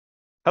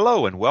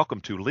Hello and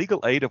welcome to Legal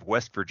Aid of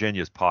West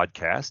Virginia's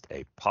podcast,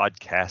 a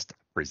podcast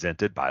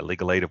presented by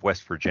Legal Aid of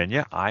West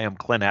Virginia. I am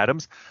Clint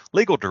Adams,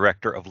 Legal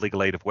Director of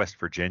Legal Aid of West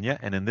Virginia,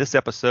 and in this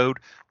episode,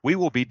 we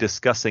will be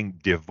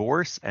discussing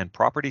divorce and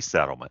property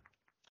settlement.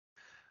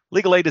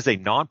 Legal Aid is a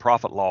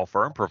nonprofit law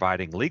firm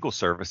providing legal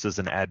services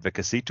and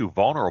advocacy to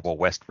vulnerable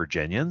West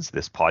Virginians.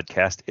 This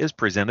podcast is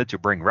presented to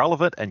bring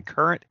relevant and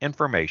current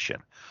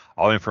information.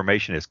 All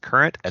information is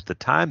current at the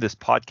time this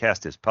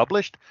podcast is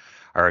published.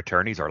 Our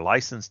attorneys are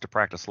licensed to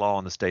practice law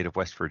in the state of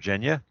West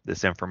Virginia.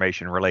 This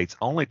information relates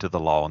only to the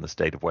law in the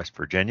state of West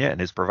Virginia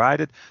and is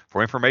provided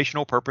for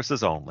informational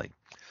purposes only.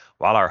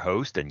 While our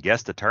host and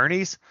guest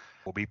attorneys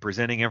will be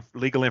presenting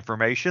legal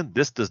information,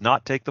 this does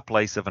not take the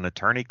place of an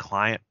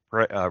attorney-client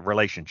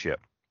relationship.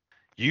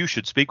 You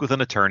should speak with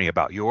an attorney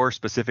about your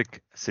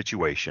specific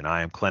situation.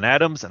 I am Clint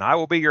Adams, and I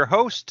will be your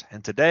host.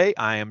 And today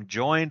I am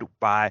joined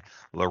by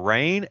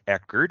Lorraine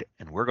Eckerd,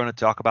 and we're going to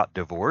talk about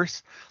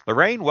divorce.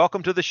 Lorraine,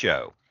 welcome to the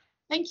show.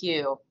 Thank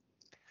you.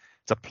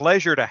 It's a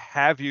pleasure to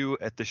have you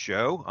at the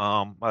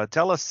show.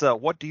 Tell us,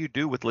 what do you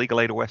do with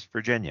Legal Aid of West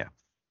Virginia?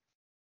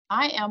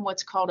 I am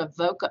what's called a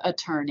VOCA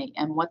attorney,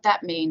 and what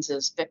that means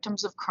is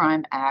Victims of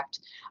Crime Act.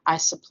 I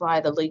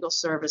supply the legal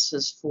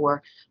services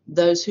for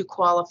those who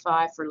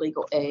qualify for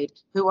legal aid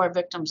who are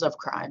victims of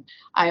crime.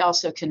 I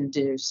also can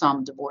do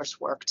some divorce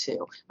work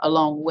too,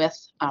 along with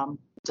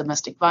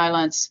domestic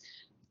violence,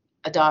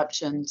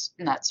 adoptions,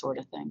 and that sort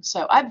of thing.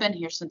 So I've been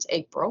here since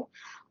April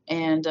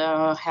and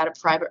had a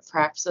private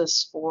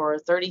practice for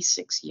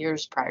 36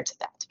 years prior to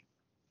that.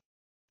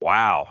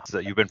 Wow. So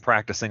you've been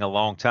practicing a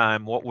long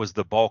time. What was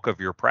the bulk of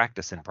your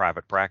practice in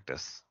private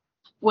practice?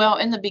 Well,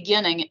 in the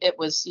beginning, it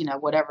was,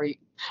 whatever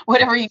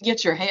you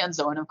get your hands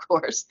on, of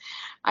course.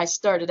 I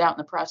started out in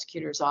the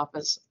prosecutor's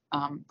office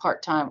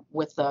part-time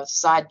with a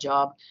side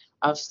job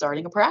of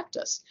starting a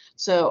practice.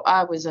 So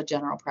I was a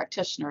general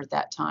practitioner at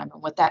that time.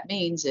 And what that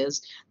means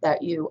is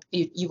that you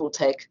will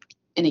take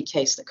any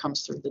case that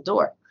comes through the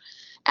door.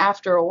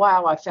 After a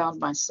while, I found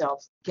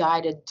myself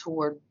guided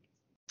toward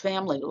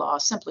family law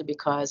simply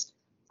because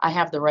I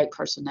have the right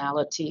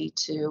personality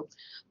to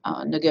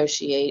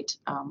negotiate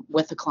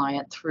with a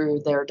client through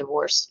their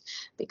divorce,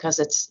 because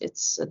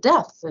it's a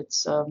death,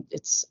 it's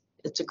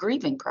a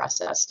grieving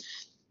process,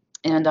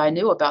 and I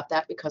knew about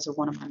that because of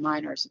one of my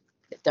minors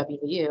at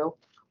WVU,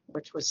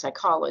 which was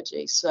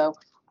psychology. So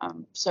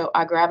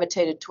I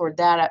gravitated toward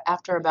that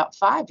after about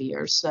 5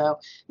 years. So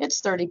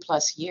it's 30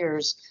 plus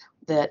years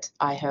that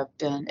I have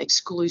been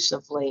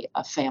exclusively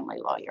a family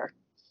lawyer.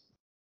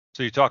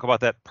 So you talk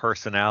about that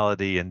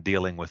personality and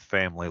dealing with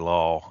family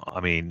law.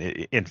 I mean,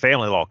 in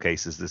family law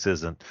cases, this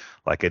isn't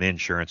like an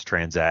insurance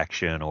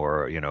transaction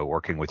or,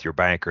 working with your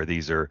banker.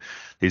 These are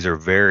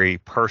very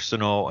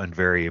personal and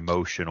very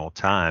emotional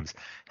times.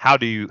 How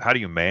do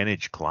you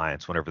manage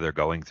clients whenever they're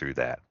going through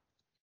that?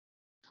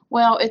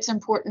 Well, it's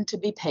important to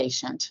be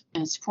patient,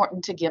 and it's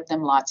important to give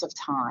them lots of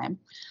time.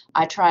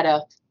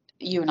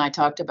 You and I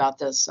talked about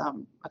this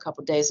a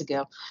couple of days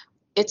ago.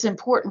 It's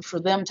important for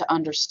them to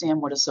understand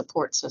what a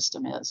support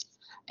system is.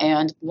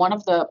 And one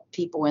of the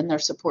people in their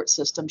support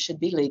system should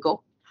be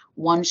legal.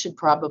 One should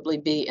probably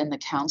be in the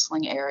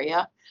counseling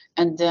area.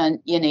 And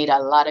then you need a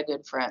lot of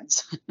good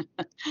friends.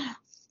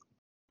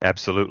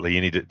 Absolutely.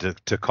 You need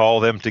to call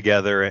them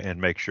together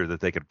and make sure that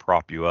they can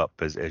prop you up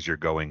as you're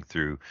going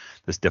through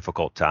this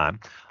difficult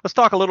time. Let's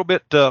talk a little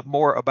bit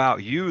more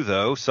about you,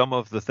 though. Some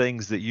of the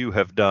things that you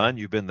have done.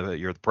 You're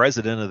the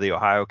president of the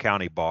Ohio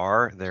County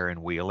Bar there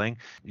in Wheeling.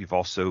 You've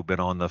also been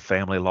on the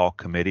Family Law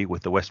Committee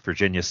with the West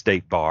Virginia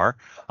State Bar.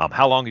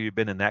 How long have you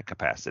been in that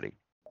capacity?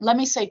 Let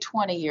me say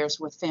 20 years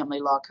with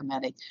Family Law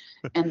Committee.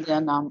 And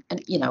then,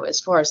 as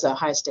far as the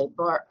Ohio State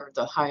Bar or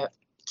the Ohio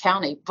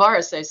County Bar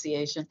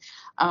Association,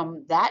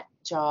 that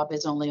job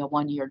is only a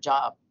 1-year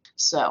job.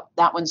 So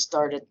that one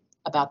started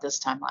about this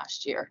time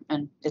last year,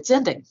 and it's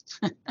ending.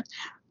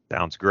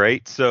 Sounds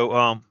great.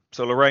 So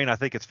Lorraine, I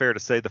think it's fair to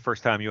say the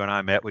first time you and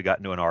I met, we got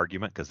into an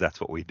argument because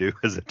that's what we do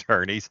as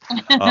attorneys.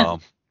 A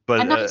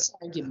nice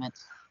argument.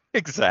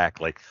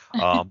 Exactly.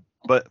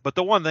 But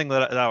the one thing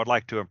that I would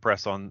like to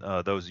impress on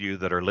those of you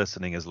that are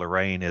listening is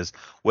Lorraine is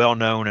well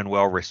known and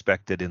well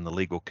respected in the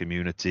legal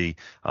community,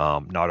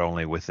 not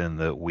only within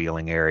the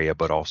Wheeling area,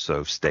 but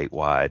also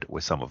statewide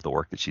with some of the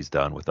work that she's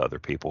done with other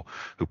people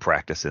who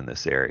practice in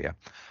this area.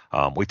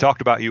 We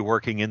talked about you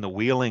working in the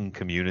Wheeling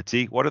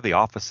community. What are the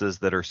offices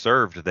that are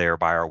served there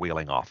by our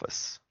Wheeling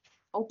office?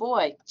 Oh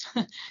boy,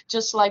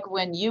 just like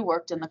when you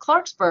worked in the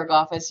Clarksburg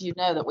office, you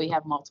know that we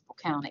have multiple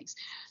counties.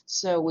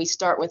 So we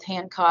start with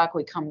Hancock,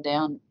 we come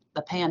down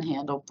the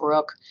Panhandle,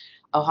 Brooke,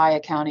 Ohio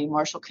County,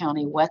 Marshall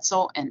County,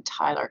 Wetzel, and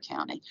Tyler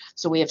County.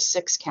 So we have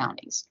 6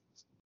 counties.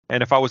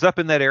 And if I was up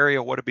in that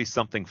area, what would be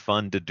something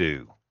fun to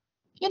do?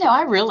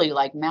 I really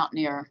like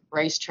Mountaineer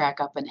Racetrack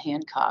up in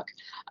Hancock.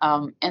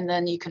 And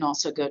then you can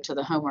also go to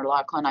the Homer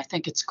Laughlin, I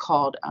think it's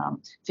called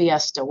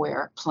Fiesta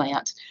Ware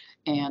plant,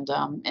 and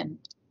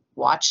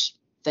watch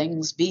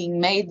things being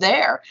made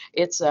there.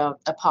 It's a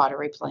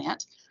pottery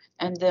plant.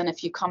 And then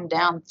if you come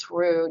down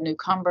through New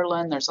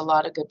Cumberland, there's a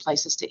lot of good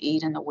places to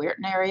eat in the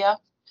Weirton area.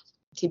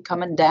 Keep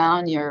coming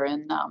down. You're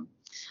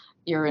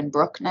in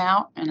Brook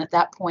now, and at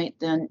that point,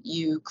 then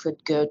you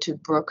could go to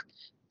Brook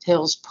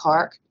Hills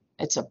Park.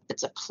 It's a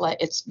play.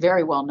 It's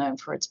very well known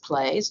for its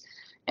plays,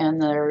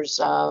 and there's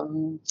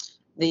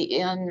the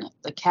inn,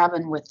 the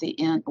cabin with the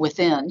inn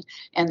within,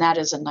 and that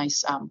is a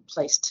nice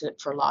place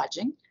for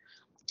lodging.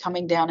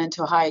 Coming down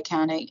into Ohio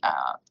County,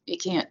 you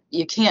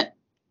can't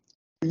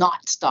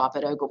not stop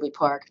at Ogilvy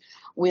Park,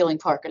 Wheeling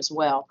Park as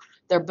well.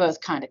 They're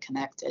both kind of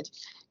connected.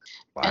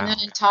 Wow. And then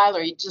in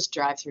Tyler, you just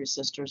drive through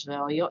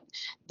Sistersville.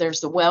 There's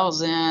the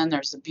Wells Inn.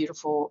 There's the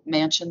beautiful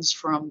mansions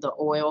from the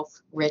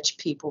oil-rich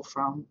people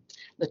from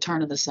the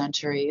turn of the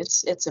century.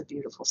 It's a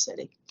beautiful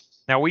city.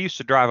 Now, we used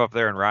to drive up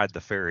there and ride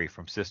the ferry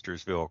from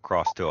Sistersville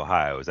across to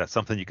Ohio. Is that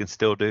something you can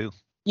still do?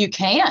 You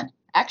can.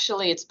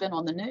 Actually, it's been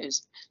on the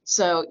news.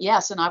 So,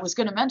 yes, and I was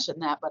going to mention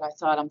that, but I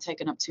thought I'm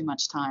taking up too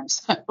much time.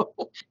 So,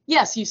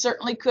 yes, you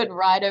certainly could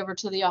ride over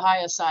to the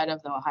Ohio side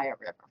of the Ohio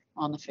River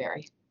on the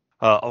ferry.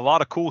 A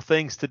lot of cool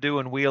things to do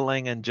in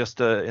Wheeling and just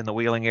in the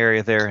Wheeling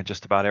area there, and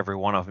just about every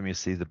one of them you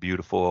see the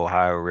beautiful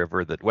Ohio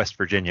River that West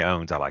Virginia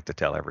owns, I like to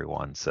tell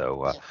everyone,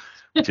 so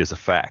which is a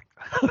fact.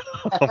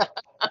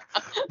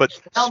 But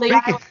well, the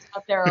islands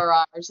out there are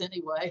ours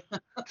anyway.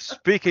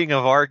 Speaking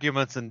of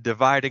arguments and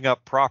dividing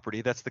up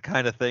property, that's the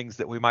kind of things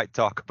that we might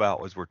talk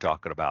about as we're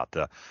talking about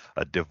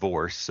a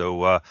divorce.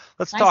 So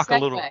let's nice talk segue. a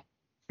little.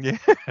 Yeah,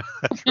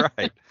 that's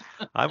right.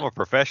 I'm a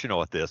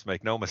professional at this.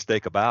 Make no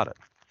mistake about it.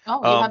 Oh,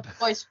 you have the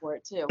voice for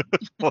it too.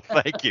 Well,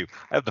 thank you.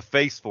 I have the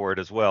face for it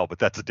as well, but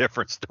that's a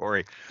different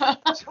story.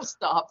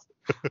 Stop.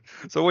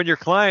 So when your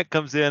client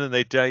comes in and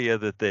they tell you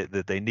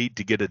that they need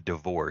to get a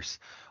divorce,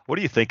 what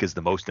do you think is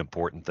the most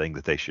important thing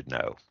that they should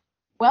know?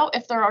 Well,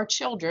 if there are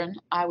children,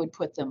 I would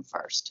put them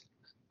first.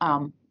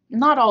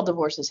 Not all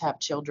divorces have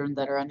children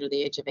that are under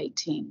the age of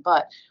 18,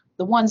 but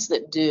the ones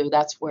that do,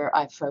 that's where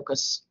I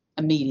focus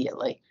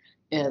immediately,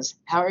 is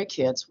how are your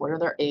kids? What are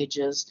their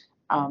ages?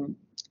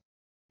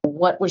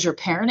 What was your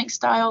parenting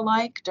style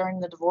like during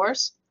the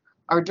divorce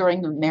or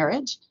during the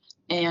marriage?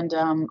 And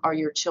are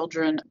your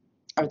children,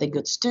 are they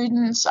good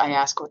students? I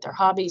ask what their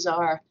hobbies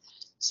are.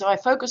 So I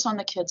focus on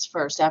the kids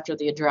first after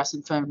the address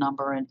and phone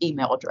number and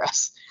email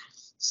address.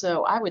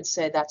 So I would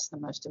say that's the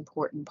most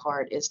important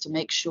part, is to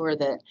make sure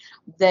that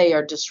they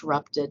are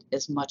disrupted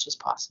as much as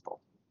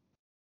possible.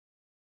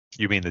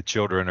 You mean the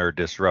children are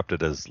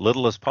disrupted as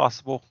little as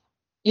possible?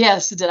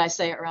 Yes. Did I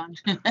say it wrong?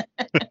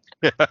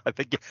 Yeah, I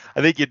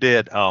think you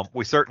did.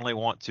 We certainly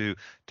want to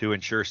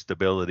ensure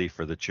stability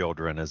for the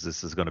children, as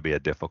this is going to be a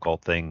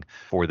difficult thing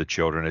for the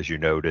children, as you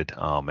noted.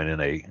 And in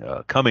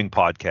a coming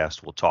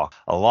podcast, we'll talk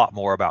a lot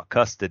more about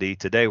custody.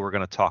 Today, we're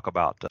going to talk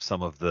about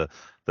some of the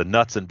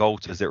nuts and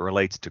bolts as it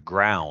relates to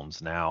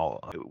grounds.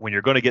 Now, when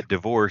you're going to get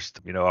divorced,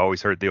 I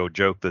always heard the old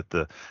joke that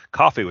the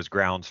coffee was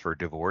grounds for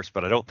divorce,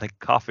 but I don't think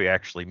coffee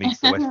actually meets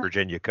the West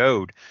Virginia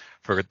code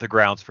for the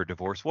grounds for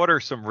divorce. What are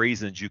some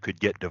reasons you could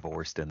get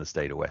divorced in the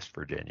state of West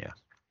Virginia?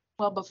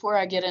 Well, before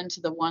I get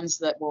into the ones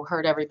that will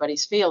hurt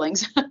everybody's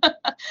feelings,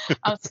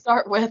 I'll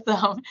start with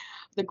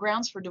the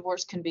grounds for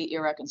divorce can be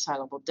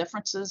irreconcilable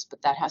differences,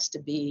 but that has to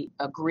be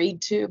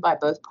agreed to by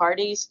both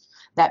parties.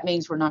 That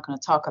means we're not going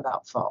to talk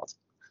about fault.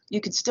 You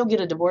could still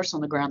get a divorce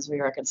on the grounds of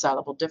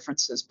irreconcilable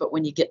differences, but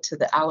when you get to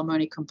the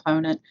alimony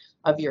component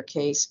of your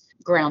case,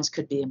 grounds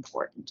could be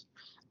important,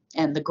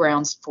 and the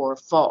grounds for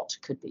fault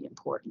could be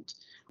important.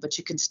 But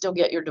you can still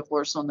get your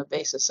divorce on the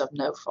basis of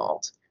no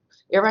fault.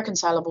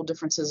 Irreconcilable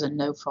differences and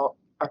no fault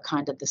are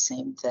kind of the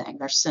same thing.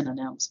 They're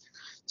synonyms.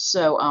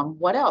 So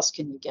what else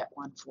can you get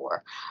one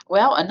for?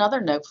 Well,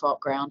 another no fault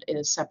ground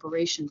is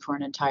separation for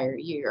an entire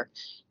year.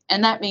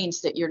 And that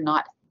means that you're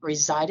not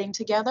residing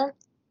together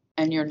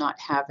and you're not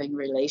having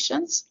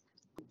relations.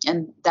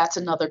 And that's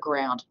another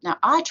ground. Now,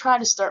 I try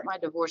to start my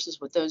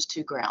divorces with those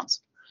two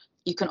grounds.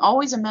 You can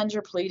always amend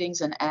your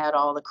pleadings and add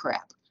all the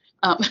crap.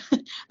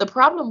 The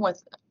problem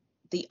with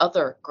the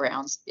other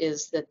grounds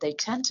is that they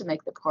tend to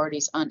make the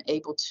parties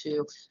unable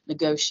to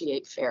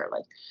negotiate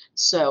fairly.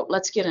 So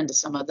let's get into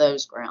some of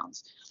those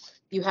grounds.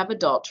 You have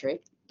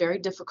adultery, very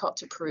difficult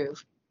to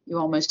prove. You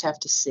almost have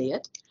to see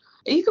it.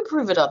 You can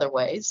prove it other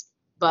ways,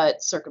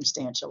 but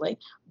circumstantially,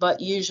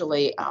 but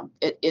usually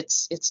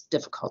it's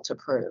difficult to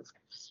prove.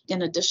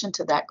 In addition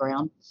to that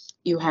ground,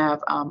 you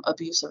have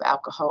abuse of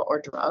alcohol or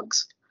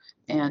drugs.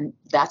 And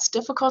that's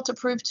difficult to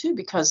prove too,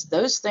 because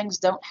those things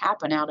don't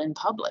happen out in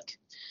public.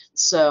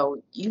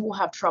 So you will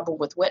have trouble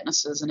with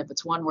witnesses, and if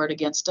it's one word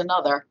against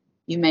another,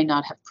 you may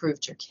not have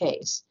proved your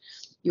case.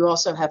 You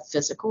also have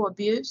physical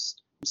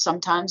abuse.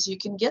 Sometimes you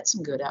can get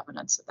some good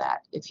evidence of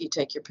that if you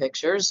take your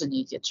pictures and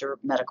you get your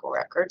medical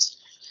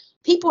records.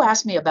 People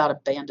ask me about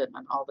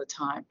abandonment all the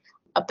time.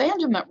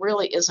 Abandonment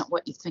really isn't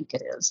what you think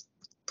it is.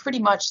 Pretty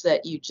much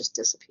that you just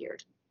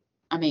disappeared.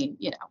 I mean,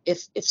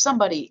 if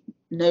somebody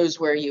knows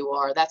where you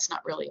are, that's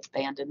not really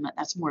abandonment.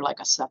 That's more like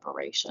a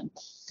separation.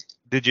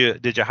 Did you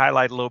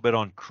highlight a little bit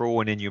on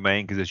cruel and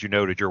inhumane? Because as you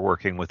noted, you're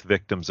working with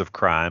victims of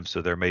crime,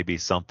 so there may be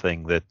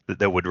something that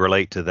would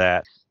relate to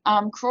that.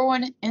 Cruel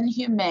and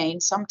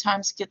inhumane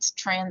sometimes gets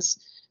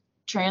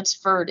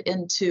transferred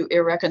into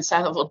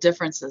irreconcilable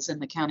differences in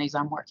the counties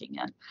I'm working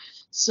in.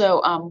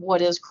 So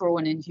what is cruel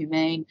and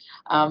inhumane?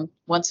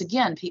 Once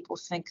again, people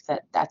think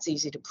that that's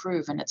easy to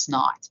prove, and it's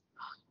not.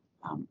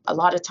 A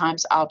lot of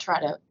times I'll try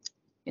to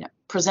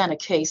present a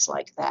case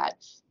like that,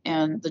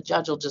 and the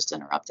judge will just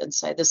interrupt and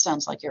say, this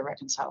sounds like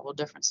irreconcilable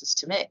differences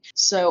to me.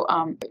 So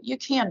you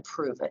can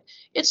prove it.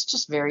 It's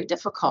just very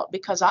difficult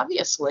because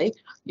obviously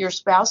your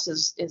spouse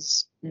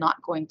is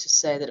not going to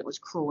say that it was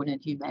cruel and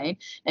inhumane,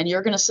 and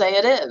you're going to say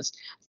it is.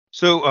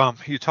 So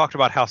you talked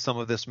about how some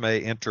of this may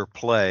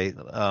interplay.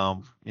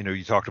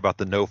 You talked about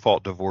the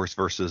no-fault divorce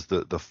versus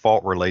the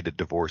fault-related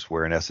divorce,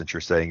 where in essence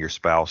you're saying your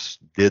spouse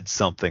did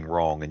something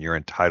wrong and you're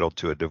entitled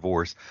to a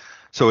divorce.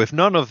 So if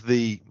none of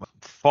the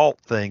fault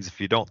things,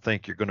 if you don't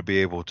think you're going to be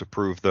able to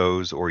prove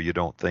those, or you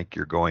don't think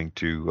you're going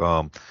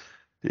to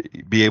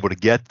be able to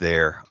get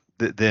there,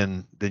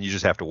 then you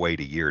just have to wait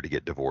a year to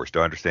get divorced.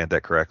 Do I understand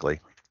that correctly?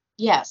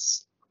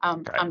 Yes.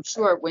 Okay. I'm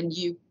sure when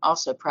you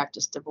also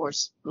practice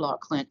divorce law,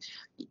 Clint,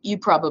 you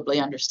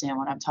probably understand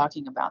what I'm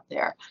talking about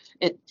there.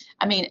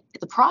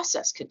 The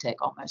process could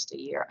take almost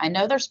a year. I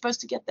know they're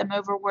supposed to get them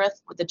over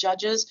with. The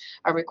judges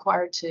are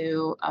required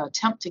to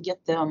attempt to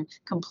get them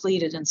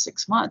completed in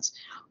 6 months.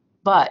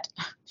 But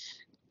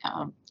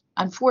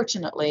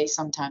unfortunately,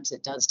 sometimes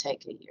it does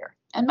take a year.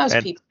 And most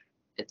people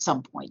at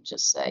some point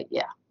just say,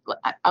 yeah,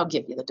 I'll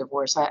give you the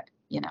divorce. I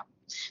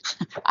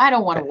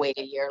don't want to wait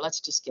a year. Let's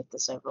just get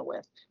this over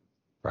with.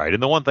 Right.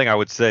 And the one thing I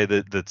would say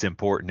that's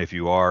important if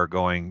you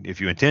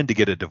intend to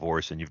get a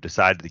divorce and you've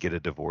decided to get a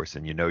divorce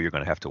and you're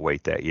going to have to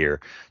wait that year,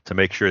 to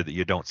make sure that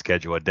you don't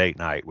schedule a date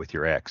night with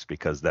your ex,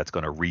 because that's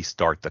going to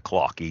restart the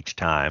clock each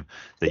time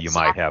that you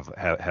might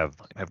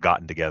have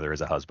gotten together as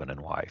a husband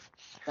and wife.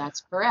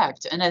 That's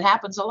correct. And it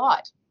happens a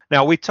lot.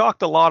 Now, we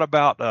talked a lot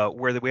about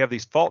where we have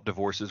these fault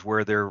divorces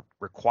where there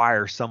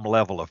requires some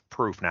level of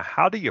proof. Now,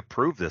 how do you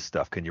prove this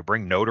stuff? Can you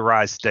bring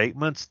notarized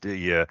statements? Do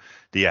you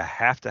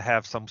have to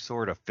have some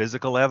sort of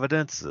physical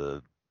evidence,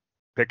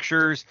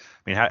 pictures?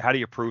 How do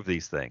you prove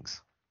these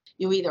things?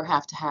 You either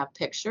have to have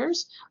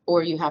pictures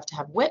or you have to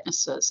have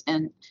witnesses.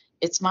 And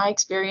it's my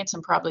experience,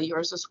 and probably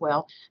yours as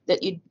well, that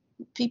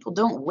people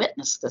don't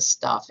witness this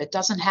stuff. It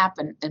doesn't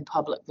happen in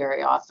public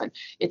very often.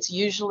 It's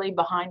usually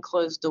behind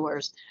closed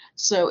doors.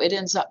 So it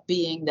ends up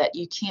being that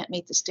you can't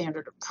meet the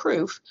standard of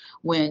proof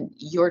when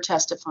you're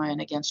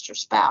testifying against your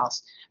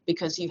spouse,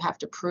 because you have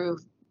to prove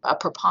a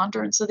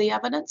preponderance of the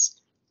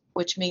evidence,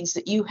 which means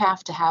that you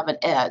have to have an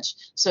edge.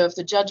 So if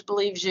the judge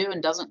believes you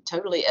and doesn't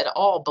totally at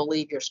all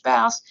believe your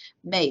spouse,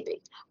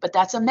 maybe. But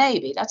that's a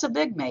maybe. That's a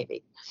big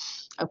maybe.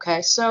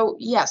 Okay, so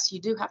yes, you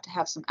do have to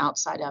have some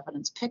outside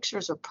evidence.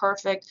 Pictures are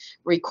perfect,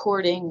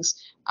 recordings,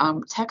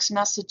 text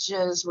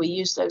messages, we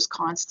use those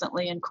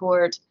constantly in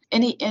court.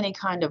 Any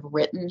kind of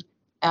written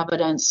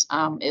evidence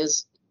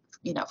is,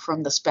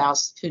 from the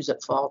spouse who's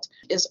at fault,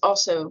 is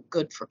also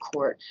good for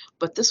court.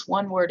 But this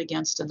one word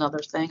against another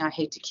thing, I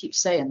hate to keep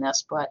saying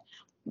this, but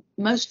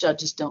most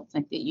judges don't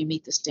think that you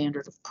meet the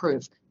standard of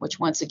proof, which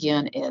once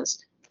again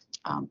is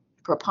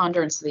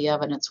preponderance of the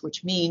evidence,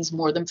 which means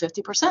more than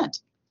 50%.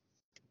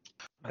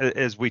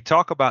 As we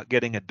talk about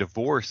getting a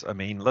divorce,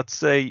 let's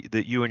say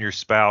that you and your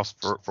spouse,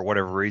 for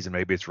whatever reason,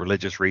 maybe it's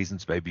religious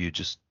reasons, maybe you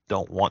just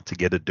don't want to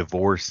get a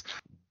divorce.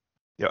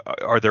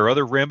 Are there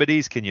other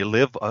remedies? Can you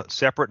live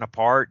separate and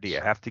apart? Do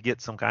you have to get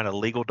some kind of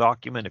legal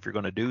document if you're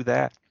going to do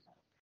that?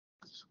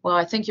 Well,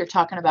 I think you're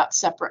talking about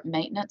separate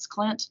maintenance,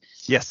 Clint.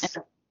 Yes.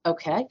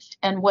 Okay.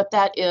 And what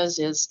that is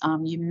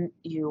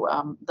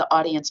the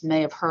audience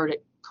may have heard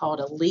it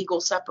called a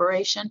legal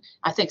separation.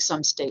 I think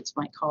some states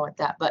might call it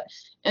that, but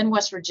in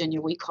West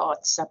Virginia, we call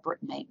it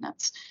separate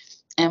maintenance.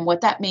 And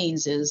what that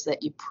means is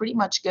that you pretty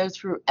much go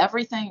through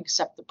everything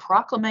except the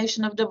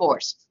proclamation of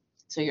divorce.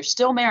 So you're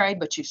still married,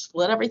 but you've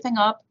split everything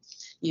up.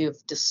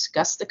 You've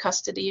discussed the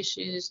custody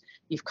issues.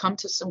 You've come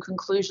to some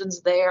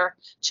conclusions there,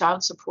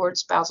 child support,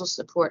 spousal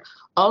support,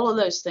 all of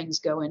those things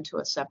go into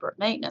a separate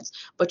maintenance,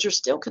 but you're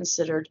still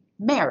considered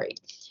married.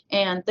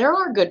 And there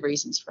are good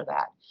reasons for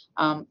that.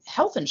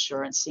 Health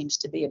insurance seems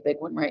to be a big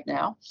one right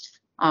now.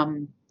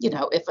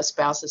 If a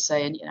spouse is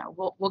saying,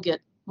 we'll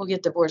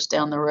get divorced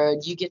down the road,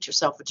 you get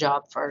yourself a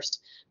job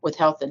first with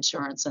health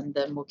insurance, and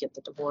then we'll get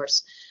the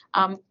divorce.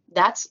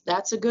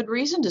 That's a good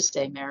reason to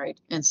stay married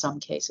in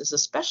some cases,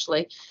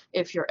 especially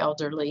if you're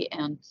elderly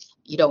and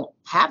you don't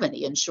have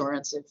any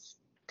insurance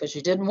because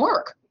you didn't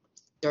work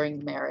during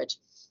the marriage.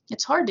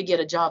 It's hard to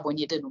get a job when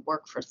you didn't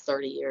work for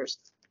 30 years.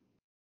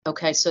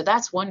 Okay, so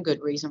that's one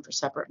good reason for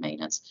separate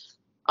maintenance.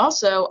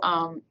 Also,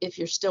 if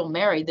you're still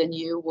married, then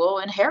you will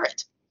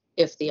inherit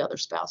if the other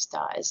spouse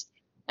dies.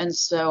 And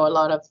so a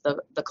lot of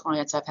the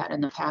clients I've had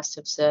in the past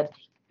have said,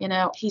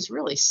 he's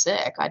really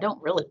sick. I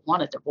don't really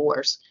want a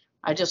divorce.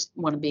 I just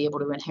want to be able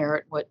to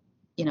inherit what,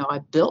 I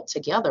built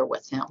together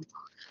with him.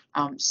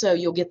 So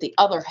you'll get the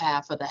other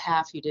half of the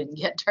half you didn't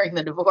get during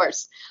the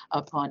divorce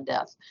upon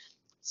death.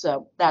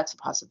 So that's a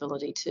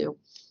possibility too.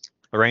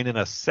 Lorraine, in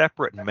a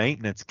separate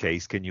maintenance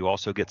case, can you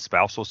also get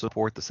spousal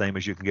support the same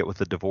as you can get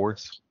with a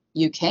divorce?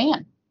 You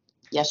can.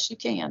 Yes, you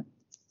can.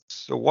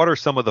 So what are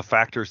some of the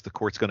factors the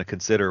court's going to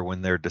consider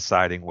when they're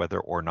deciding whether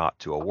or not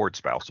to award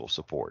spousal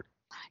support?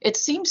 It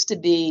seems to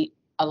be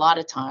a lot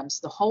of times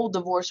the whole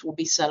divorce will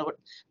be settled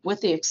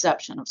with the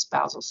exception of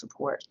spousal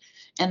support.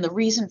 And the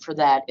reason for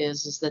that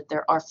is that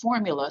there are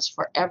formulas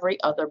for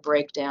every other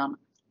breakdown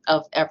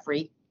of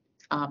every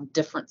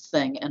different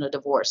thing in a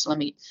divorce. Let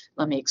me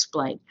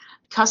explain.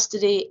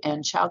 Custody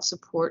and child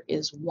support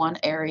is one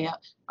area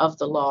of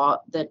the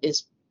law that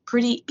is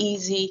pretty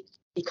easy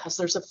because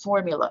there's a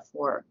formula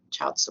for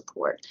child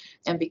support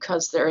and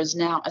because there is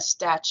now a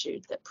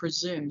statute that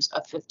presumes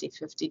a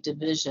 50-50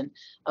 division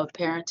of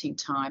parenting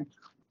time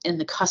in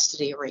the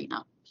custody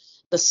arena.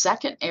 The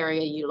second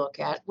area you look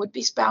at would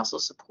be spousal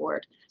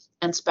support,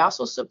 and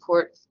spousal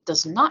support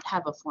does not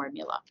have a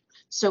formula.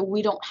 So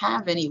we don't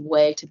have any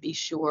way to be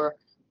sure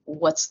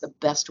what's the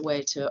best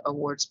way to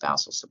award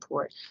spousal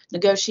support.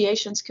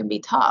 Negotiations can be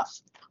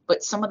tough,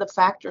 but some of the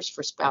factors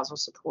for spousal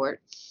support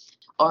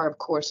are, of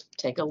course,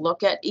 take a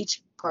look at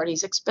each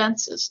party's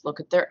expenses, look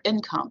at their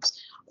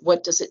incomes.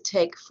 What does it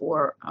take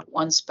for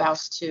one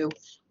spouse to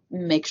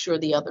make sure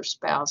the other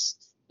spouse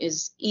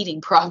is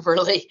eating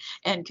properly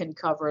and can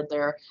cover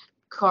their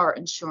car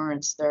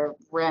insurance, their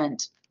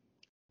rent,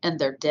 and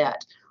their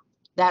debt?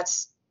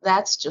 That's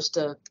just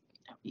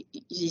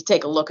you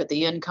take a look at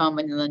the income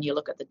and then you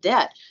look at the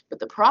debt. But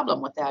the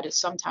problem with that is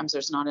sometimes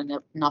there's not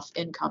enough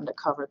income to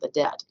cover the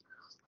debt.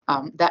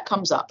 That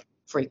comes up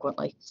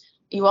frequently.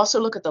 You also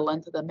look at the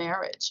length of the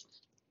marriage.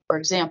 For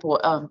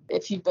example,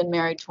 if you've been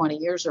married 20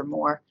 years or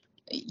more,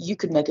 you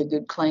could make a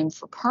good claim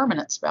for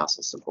permanent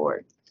spousal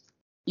support.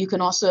 You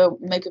can also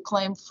make a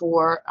claim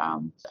for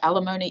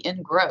alimony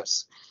in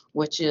gross,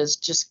 which is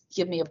just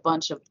give me a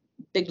bunch of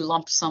big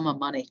lump sum of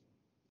money,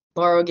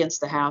 borrow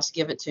against the house,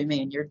 give it to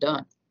me, and you're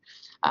done.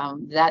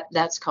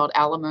 That's called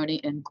alimony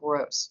in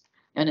gross,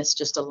 and it's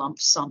just a lump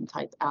sum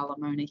type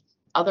alimony.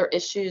 Other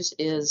issues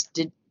is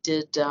did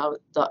the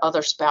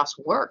other spouse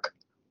work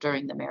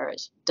during the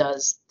marriage?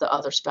 Does the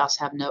other spouse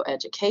have no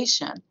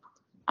education?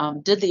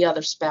 Did the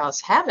other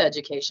spouse have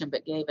education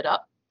but gave it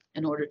up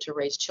in order to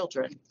raise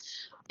children?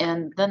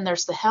 And then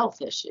there's the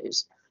health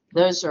issues.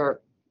 Those are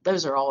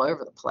all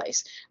over the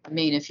place. I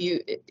mean, if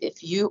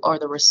you are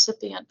the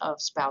recipient of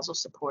spousal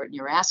support and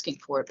you're asking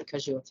for it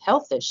because you have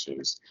health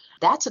issues,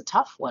 that's a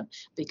tough one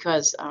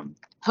because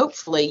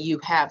hopefully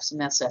you have some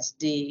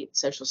SSD,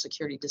 Social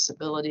Security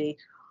disability,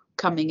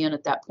 coming in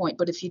at that point.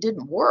 But if you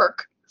didn't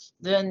work,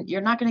 then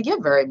you're not going to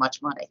get very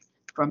much money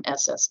from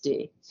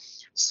SSD.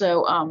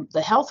 So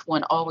the health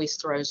one always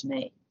throws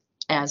me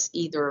as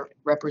either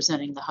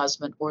representing the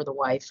husband or the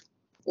wife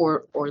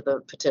or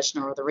the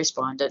petitioner or the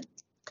respondent,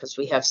 because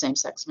we have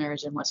same-sex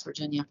marriage in West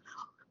Virginia.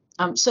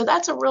 So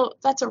that's a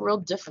real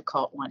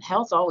difficult one.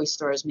 Health always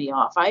throws me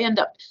off. I end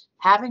up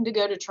having to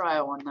go to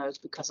trial on those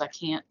because I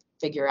can't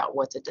figure out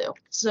what to do.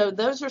 So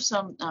those are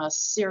some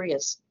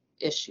serious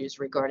issues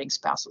regarding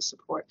spousal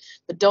support.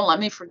 But don't let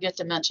me forget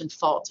to mention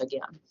fault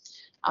again.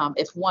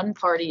 If one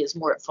party is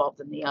more at fault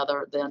than the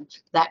other, then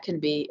that can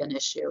be an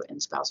issue in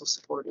spousal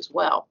support as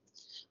well.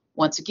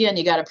 Once again,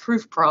 you got a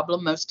proof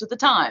problem most of the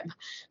time,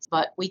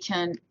 but we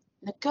can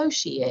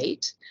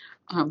negotiate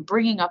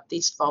bringing up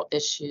these fault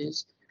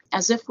issues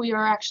as if we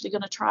are actually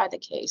going to try the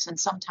case, and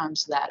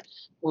sometimes that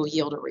will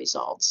yield a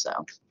result.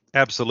 So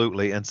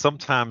absolutely. And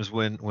sometimes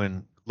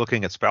when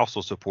looking at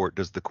spousal support,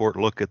 does the court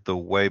look at the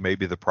way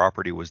maybe the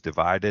property was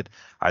divided,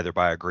 either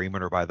by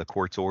agreement or by the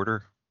court's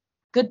order?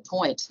 Good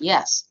point.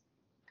 Yes.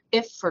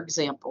 If, for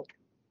example,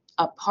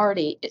 a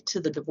party to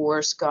the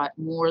divorce got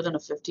more than a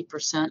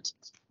 50%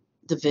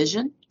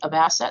 division of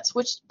assets,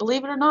 which,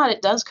 believe it or not,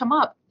 it does come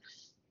up.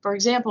 For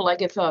example,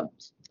 like if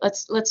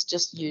let's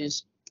just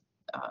use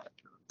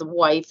the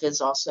wife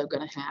is also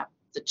going to have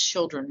the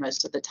children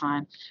most of the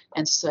time,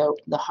 and so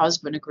the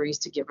husband agrees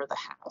to give her the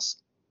house,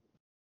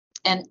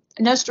 and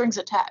no strings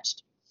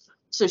attached.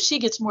 So she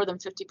gets more than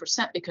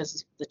 50%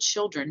 because the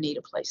children need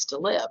a place to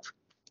live,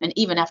 and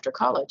even after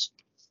college,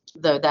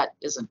 though that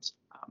isn't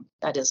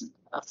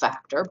a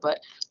factor,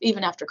 but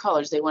even after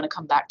college, they want to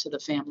come back to the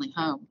family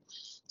home.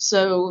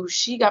 So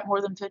she got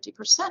more than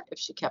 50% if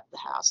she kept the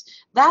house.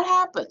 That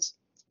happens.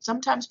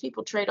 Sometimes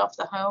people trade off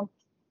the home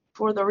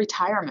for the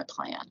retirement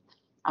plan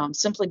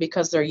simply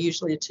because they're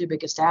usually the two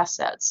biggest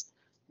assets.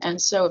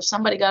 And so if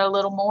somebody got a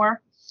little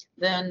more,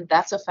 then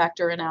that's a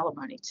factor in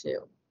alimony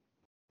too.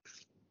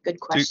 Good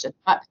question.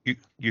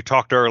 You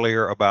talked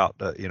earlier about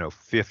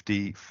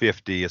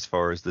 50-50 as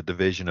far as the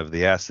division of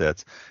the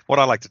assets. What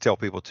I like to tell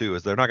people too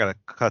is they're not going to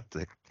cut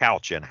the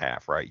couch in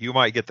half, right? You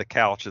might get the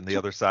couch and the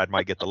other side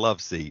might get the love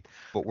seat,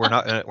 but we're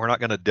not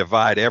going to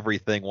divide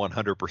everything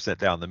 100%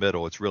 down the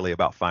middle. It's really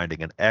about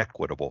finding an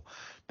equitable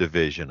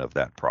division of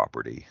that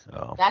property.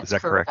 That's is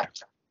that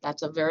correct?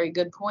 That's a very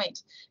good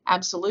point.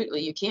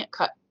 Absolutely. You can't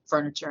cut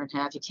furniture in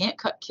half. You can't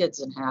cut kids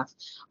in half,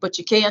 but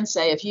you can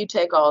say, if you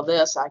take all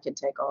this, I can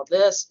take all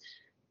this.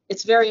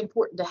 It's very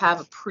important to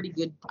have a pretty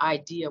good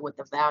idea what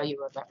the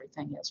value of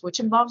everything is, which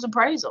involves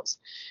appraisals.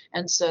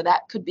 And so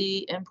that could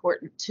be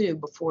important too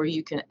before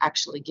you can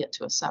actually get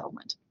to a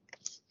settlement.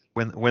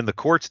 When the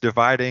court's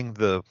dividing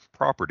the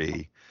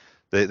property,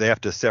 they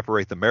have to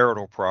separate the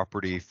marital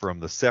property from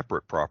the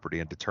separate property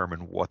and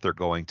determine what they're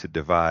going to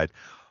divide.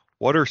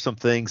 What are some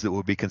things that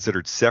would be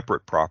considered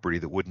separate property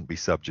that wouldn't be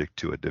subject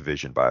to a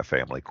division by a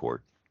family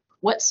court?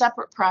 What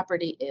separate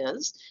property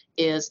is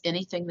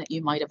anything that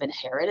you might have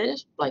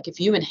inherited. Like if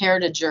you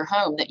inherited your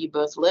home that you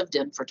both lived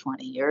in for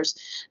 20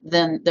 years,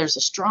 then there's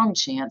a strong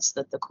chance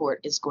that the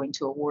court is going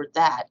to award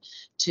that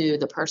to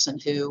the person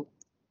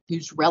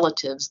whose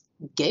relatives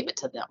gave it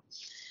to them.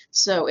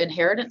 So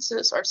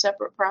inheritances are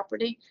separate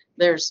property.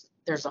 There's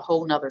a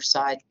whole nother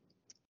side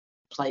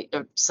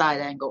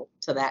angle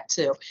to that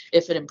too.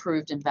 If it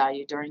improved in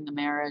value during the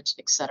marriage,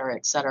 et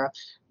cetera,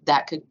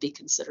 that could be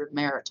considered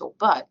marital.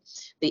 But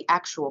the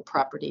actual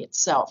property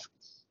itself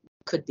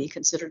could be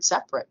considered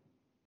separate.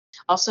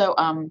 Also,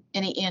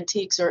 any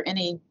antiques or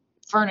any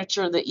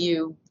furniture that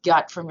you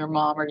got from your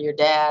mom or your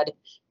dad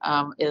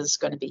is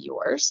going to be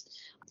yours.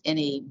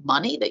 Any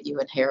money that you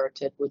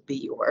inherited would be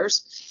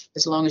yours,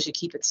 as long as you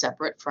keep it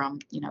separate from,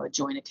 a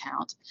joint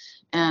account.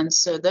 And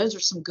so those are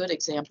some good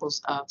examples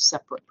of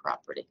separate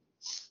property.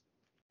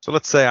 So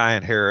let's say I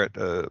inherit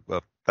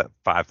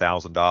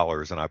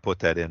 $5,000 and I put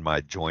that in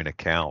my joint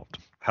account.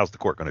 How's the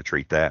court going to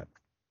treat that?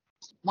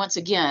 Once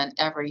again,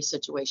 every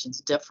situation's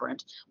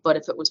different, but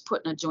if it was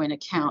put in a joint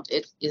account,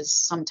 it is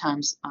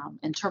sometimes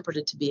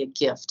interpreted to be a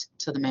gift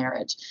to the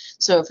marriage.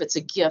 So if it's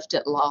a gift,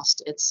 it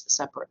lost its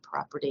separate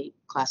property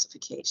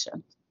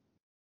classification.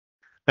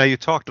 Now, you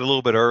talked a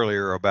little bit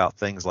earlier about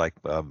things like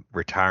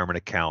retirement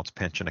accounts,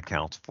 pension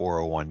accounts,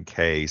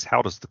 401ks.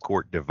 How does the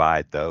court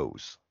divide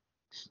those?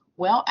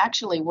 Well,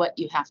 actually, what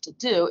you have to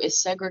do is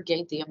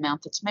segregate the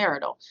amount that's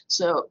marital.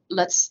 So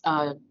let's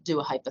do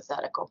a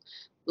hypothetical.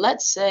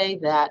 Let's say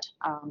that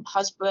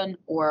husband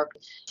worked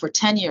for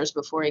 10 years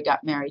before he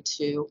got married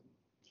to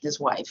his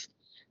wife.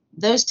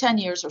 Those 10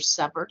 years are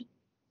severed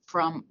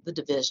from the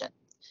division.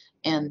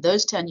 And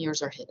those 10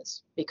 years are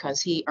his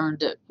because he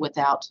earned it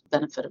without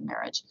benefit of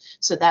marriage.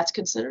 So that's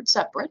considered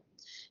separate.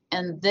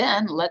 And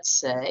then let's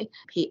say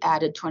he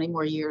added 20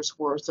 more years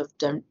worth of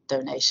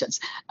donations,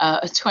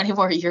 20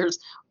 more years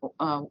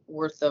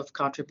worth of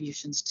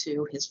contributions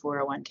to his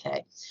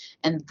 401k.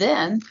 And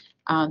then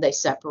they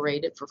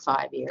separated for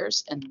 5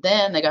 years, and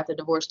then they got the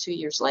divorce 2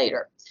 years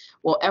later.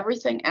 Well,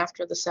 everything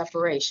after the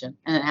separation,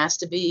 and it has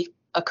to be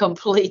a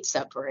complete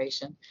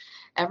separation,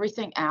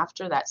 everything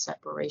after that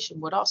separation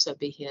would also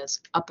be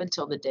his up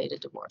until the date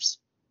of divorce.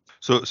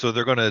 So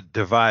they're going to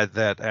divide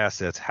that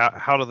assets.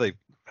 How do they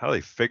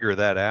figure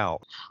that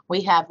out?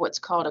 We have what's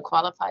called a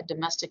qualified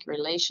domestic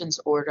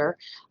relations order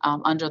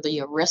under the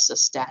ERISA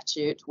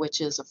statute, which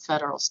is a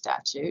federal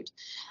statute.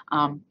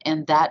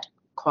 And that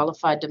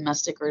qualified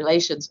domestic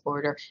relations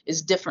order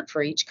is different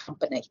for each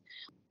company.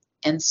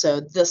 And so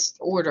this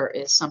order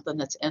is something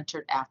that's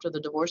entered after the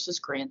divorce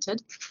is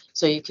granted.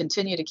 So you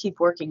continue to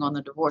keep working on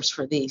the divorce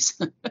for these.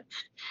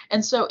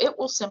 And so it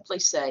will simply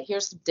say,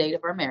 here's the date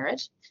of our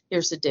marriage.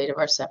 Here's the date of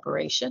our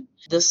separation.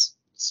 This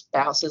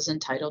spouse is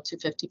entitled to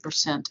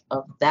 50%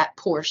 of that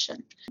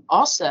portion.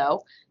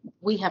 Also,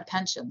 we have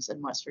pensions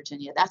in West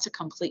Virginia. That's a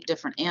complete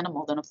different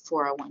animal than a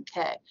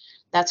 401k.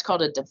 That's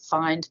called a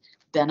defined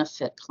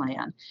benefit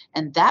plan.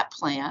 And that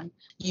plan,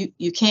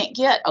 you can't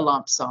get a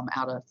lump sum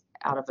out of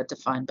a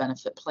defined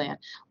benefit plan.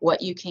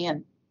 What you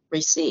can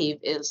receive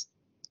is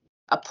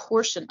a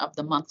portion of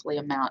the monthly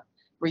amount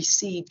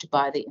received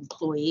by the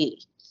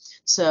employee.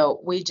 So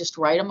we just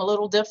write them a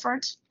little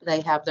different.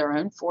 They have their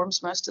own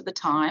forms most of the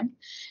time,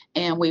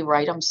 and we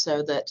write them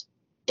so that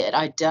it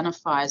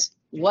identifies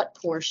what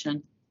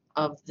portion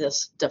of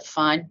this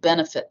defined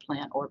benefit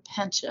plan or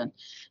pension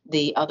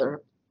the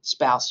other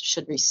spouse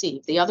should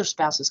receive. The other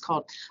spouse is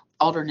called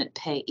alternate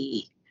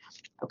payee.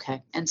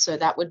 Okay, and so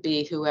that would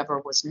be whoever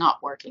was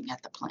not working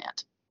at the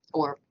plant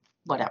or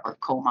whatever,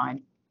 coal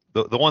mine.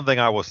 The one thing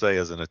I will say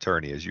as an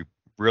attorney is you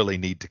really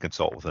need to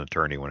consult with an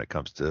attorney when it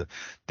comes to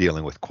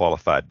dealing with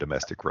qualified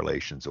domestic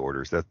relations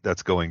orders.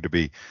 That's going to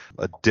be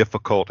a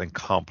difficult and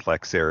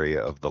complex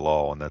area of the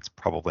law, and that's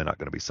probably not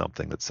going to be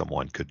something that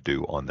someone could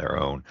do on their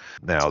own.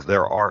 Now,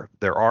 there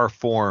are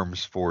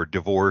forms for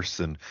divorce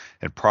and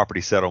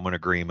property settlement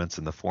agreements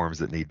and the forms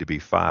that need to be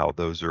filed.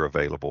 Those are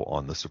available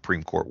on the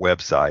Supreme Court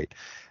website.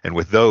 And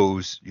with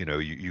those,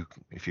 you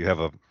if you have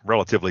a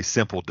relatively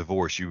simple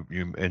divorce,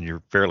 and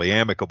you're fairly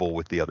amicable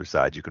with the other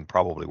side, you can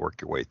probably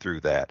work your way through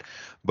that.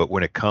 But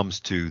when it comes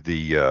to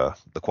the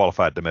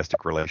qualified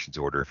domestic relations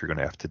order, if you're going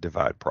to have to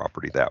divide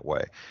property that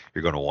way,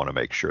 you're going to want to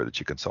make sure that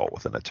you consult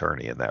with an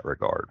attorney in that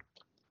regard.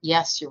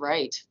 Yes, you're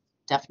right.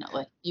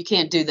 Definitely. You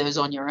can't do those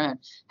on your own.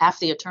 Half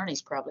the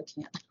attorneys probably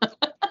can't.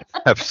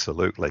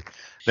 Absolutely.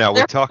 Now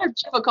they're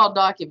difficult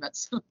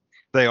documents.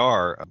 They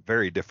are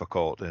very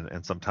difficult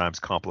and sometimes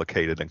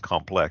complicated and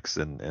complex,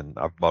 and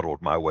I've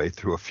muddled my way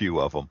through a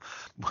few of them.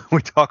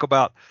 We talk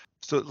about,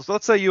 so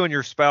let's say you and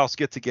your spouse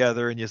get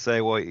together and you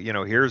say, well,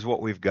 here's what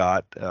we've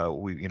got.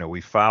 We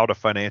filed a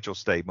financial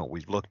statement.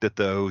 We've looked at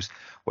those.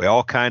 We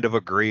all kind of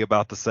agree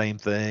about the same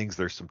things.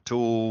 There's some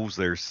tools.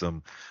 There's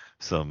some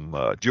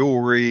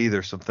jewelry.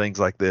 There's some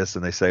things like this.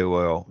 And they say,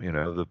 well,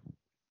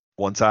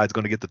 One side's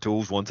going to get the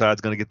tools, one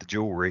side's going to get the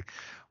jewelry.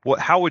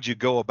 How would you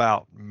go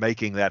about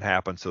making that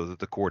happen so that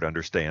the court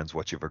understands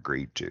what you've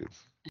agreed to?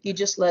 You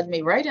just led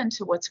me right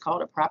into what's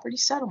called a property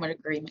settlement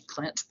agreement,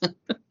 Clint.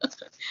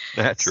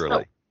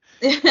 Naturally.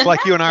 So, It's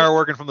like you and I are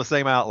working from the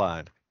same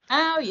outline.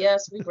 Oh,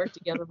 yes, we worked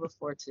together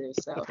before too.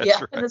 So That's yeah,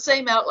 right. and the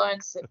same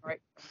outline sitting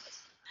right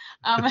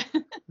from us.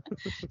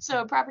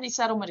 So a property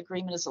settlement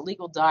agreement is a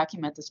legal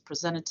document that's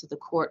presented to the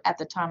court at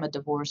the time of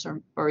divorce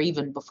or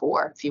even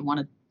before, if you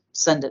want to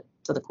send it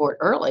to the court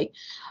early.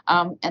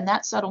 And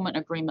that settlement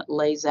agreement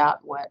lays out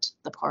what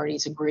the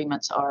parties'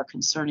 agreements are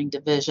concerning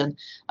division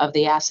of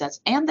the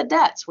assets and the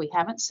debts. We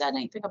haven't said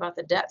anything about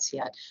the debts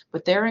yet,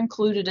 but they're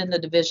included in the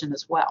division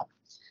as well.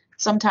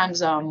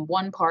 Sometimes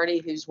one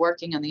party who's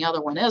working and the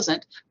other one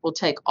isn't will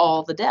take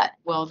all the debt.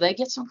 Well, they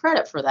get some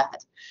credit for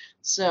that.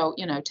 So,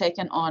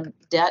 taking on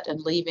debt and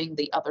leaving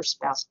the other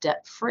spouse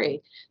debt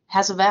free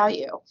has a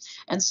value.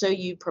 And so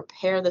you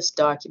prepare this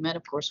document.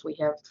 Of course, we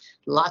have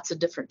lots of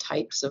different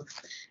types of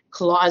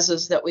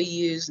clauses that we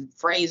use and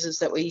phrases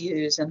that we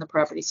use in the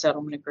property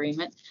settlement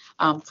agreement.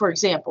 For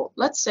example,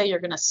 let's say you're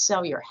going to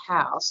sell your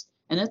house.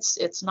 And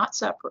it's not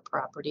separate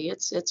property,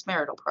 it's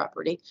marital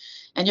property.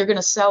 And you're going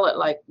to sell it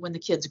like when the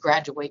kids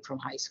graduate from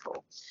high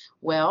school.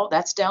 Well,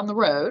 that's down the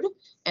road.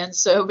 And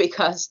so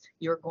because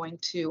you're going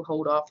to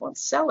hold off on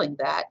selling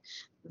that,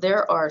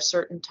 there are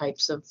certain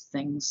types of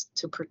things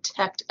to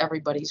protect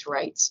everybody's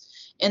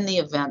rights in the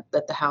event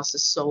that the house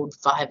is sold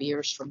 5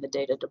 years from the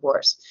date of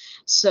divorce.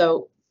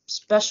 So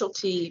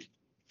specialty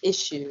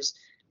issues,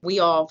 we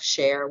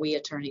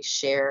attorneys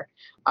share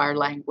our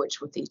language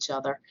with each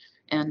other.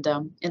 And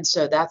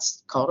so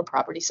that's called a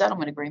property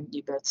settlement agreement.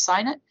 You both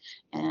sign it,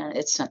 and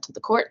it's sent to the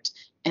court.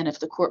 And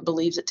if the court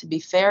believes it to be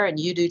fair, and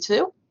you do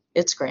too,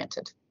 it's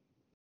granted.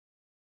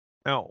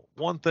 Now,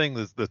 one thing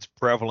that's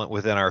prevalent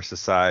within our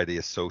society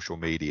is social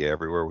media.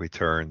 Everywhere we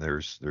turn,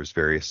 there's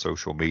various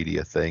social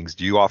media things.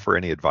 Do you offer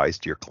any advice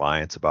to your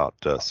clients about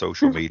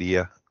social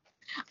media?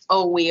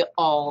 Oh, we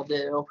all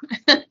do.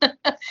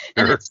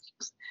 Sure.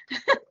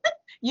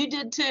 You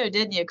did too,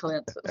 didn't you,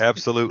 Clint?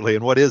 Absolutely.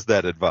 And what is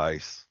that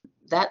advice?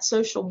 That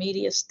social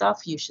media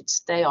stuff, you should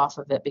stay off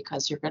of it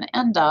because you're going to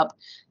end up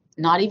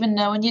not even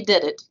knowing you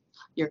did it.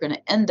 You're going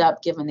to end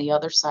up giving the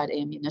other side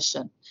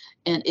ammunition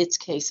in its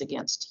case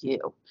against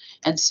you.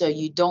 And so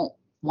you don't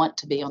want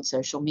to be on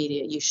social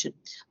media. You should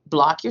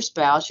block your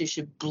spouse. You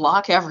should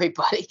block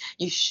everybody.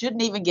 You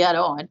shouldn't even get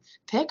on.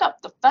 Pick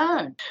up the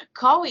phone.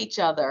 Call each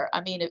other.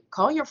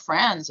 Call your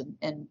friends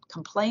and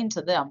complain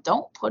to them.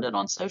 Don't put it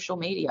on social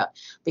media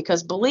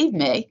because believe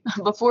me,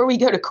 before we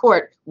go to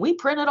court, we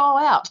print it all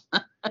out.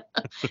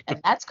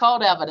 And that's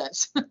called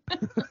evidence.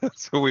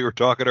 So we were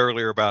talking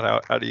earlier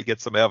about how do you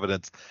get some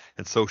evidence,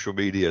 and social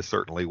media is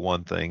certainly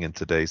one thing in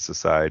today's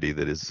society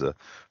that is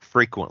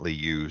frequently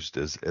used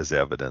as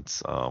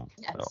evidence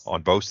Yes.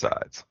 on both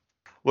sides.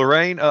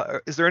 Lorraine,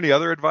 is there any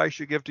other advice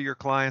you give to your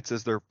clients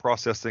as they're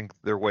processing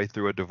their way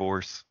through a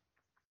divorce?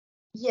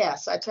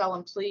 Yes, I tell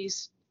them,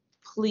 please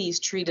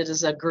treat it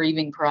as a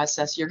grieving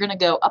process. You're going to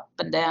go up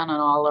and down and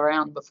all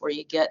around before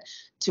you get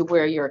to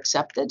where you're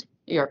accepted.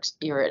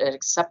 You're at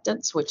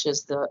acceptance, which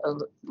is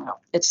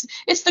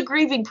it's the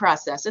grieving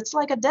process. It's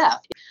like a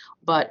death.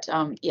 But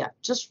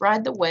just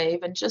ride the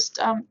wave and just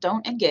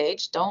don't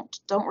engage. Don't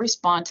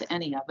respond to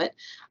any of it.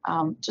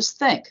 Just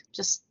think.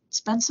 Just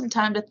spend some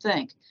time to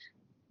think.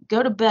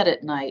 Go to bed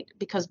at night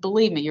because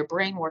believe me, your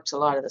brain works a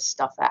lot of this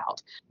stuff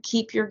out.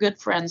 Keep your good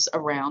friends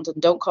around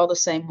and don't call the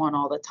same one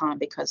all the time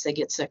because they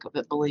get sick of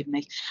it, believe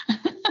me.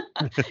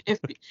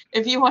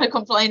 If you want to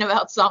complain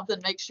about something,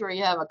 make sure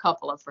you have a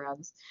couple of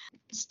friends.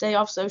 Stay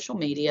off social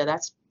media.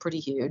 That's pretty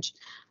huge.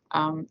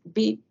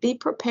 Be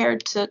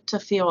prepared to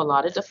feel a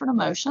lot of different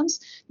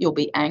emotions. You'll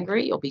be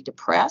angry. You'll be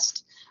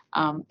depressed.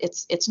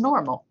 It's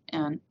normal.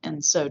 And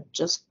so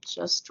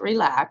just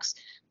relax.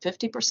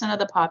 50% of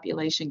the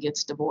population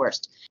gets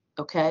divorced.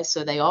 Okay,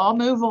 so they all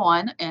move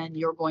on, and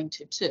you're going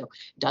to too.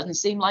 Doesn't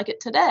seem like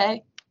it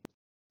today.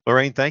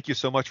 Lorraine, thank you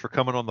so much for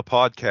coming on the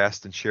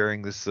podcast and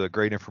sharing this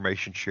great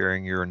information,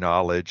 sharing your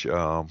knowledge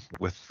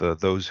with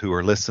those who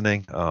are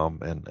listening.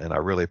 And I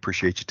really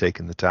appreciate you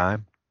taking the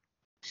time.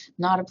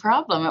 Not a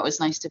problem. It was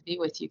nice to be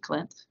with you,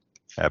 Clint.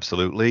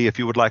 Absolutely. If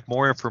you would like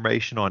more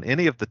information on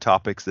any of the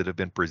topics that have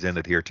been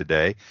presented here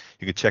today,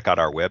 you can check out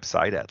our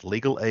website at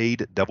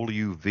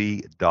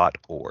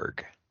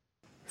legalaidwv.org.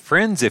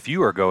 Friends, if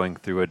you are going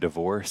through a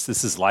divorce,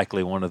 this is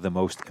likely one of the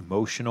most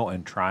emotional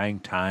and trying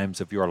times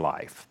of your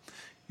life.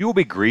 You will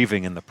be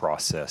grieving in the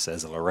process,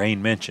 as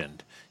Lorraine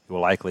mentioned. You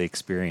will likely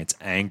experience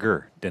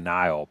anger,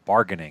 denial,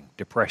 bargaining,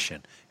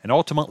 depression, and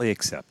ultimately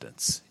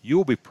acceptance. You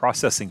will be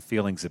processing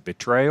feelings of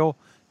betrayal,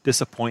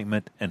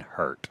 disappointment, and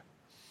hurt.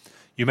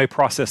 You may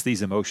process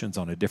these emotions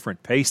on a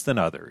different pace than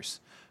others,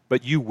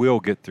 but you will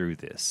get through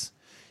this.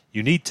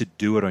 You need to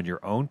do it on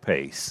your own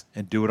pace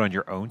and do it on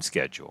your own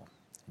schedule.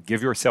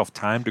 Give yourself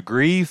time to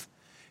grieve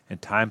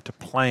and time to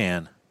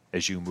plan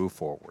as you move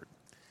forward.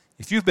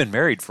 If you've been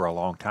married for a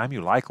long time,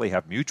 you likely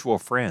have mutual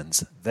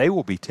friends. They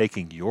will be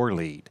taking your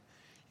lead.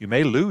 You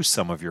may lose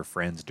some of your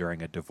friends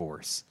during a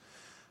divorce,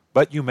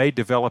 but you may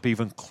develop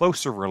even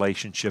closer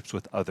relationships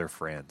with other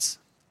friends.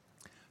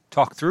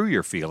 Talk through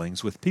your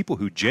feelings with people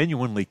who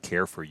genuinely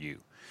care for you.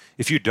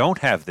 If you don't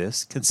have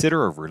this,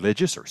 consider a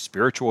religious or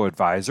spiritual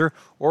advisor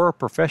or a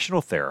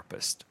professional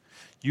therapist.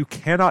 You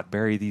cannot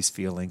bury these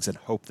feelings and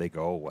hope they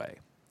go away.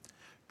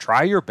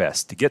 Try your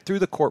best to get through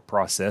the court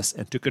process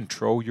and to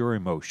control your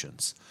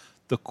emotions.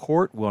 The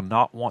court will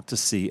not want to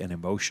see an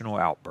emotional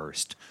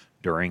outburst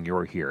during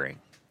your hearing.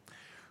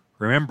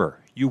 Remember,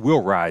 you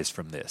will rise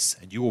from this,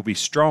 and you will be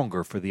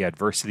stronger for the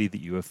adversity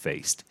that you have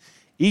faced.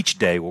 Each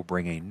day will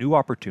bring a new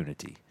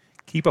opportunity.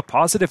 Keep a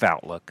positive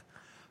outlook.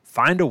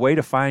 Find a way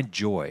to find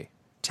joy.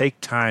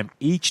 Take time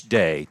each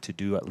day to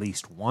do at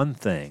least one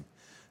thing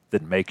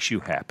that makes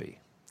you happy,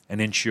 and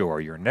ensure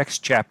your next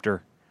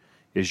chapter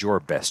is your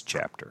best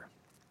chapter.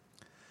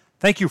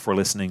 Thank you for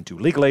listening to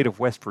Legal Aid of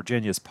West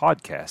Virginia's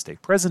podcast, a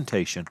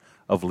presentation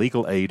of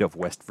Legal Aid of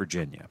West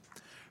Virginia.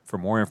 For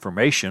more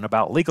information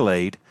about legal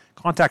aid,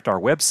 contact our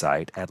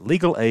website at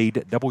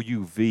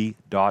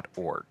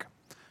legalaidwv.org.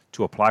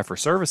 To apply for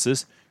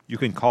services, you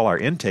can call our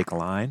intake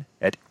line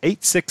at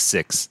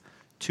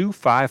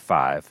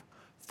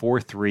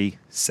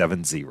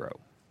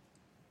 866-255-4370.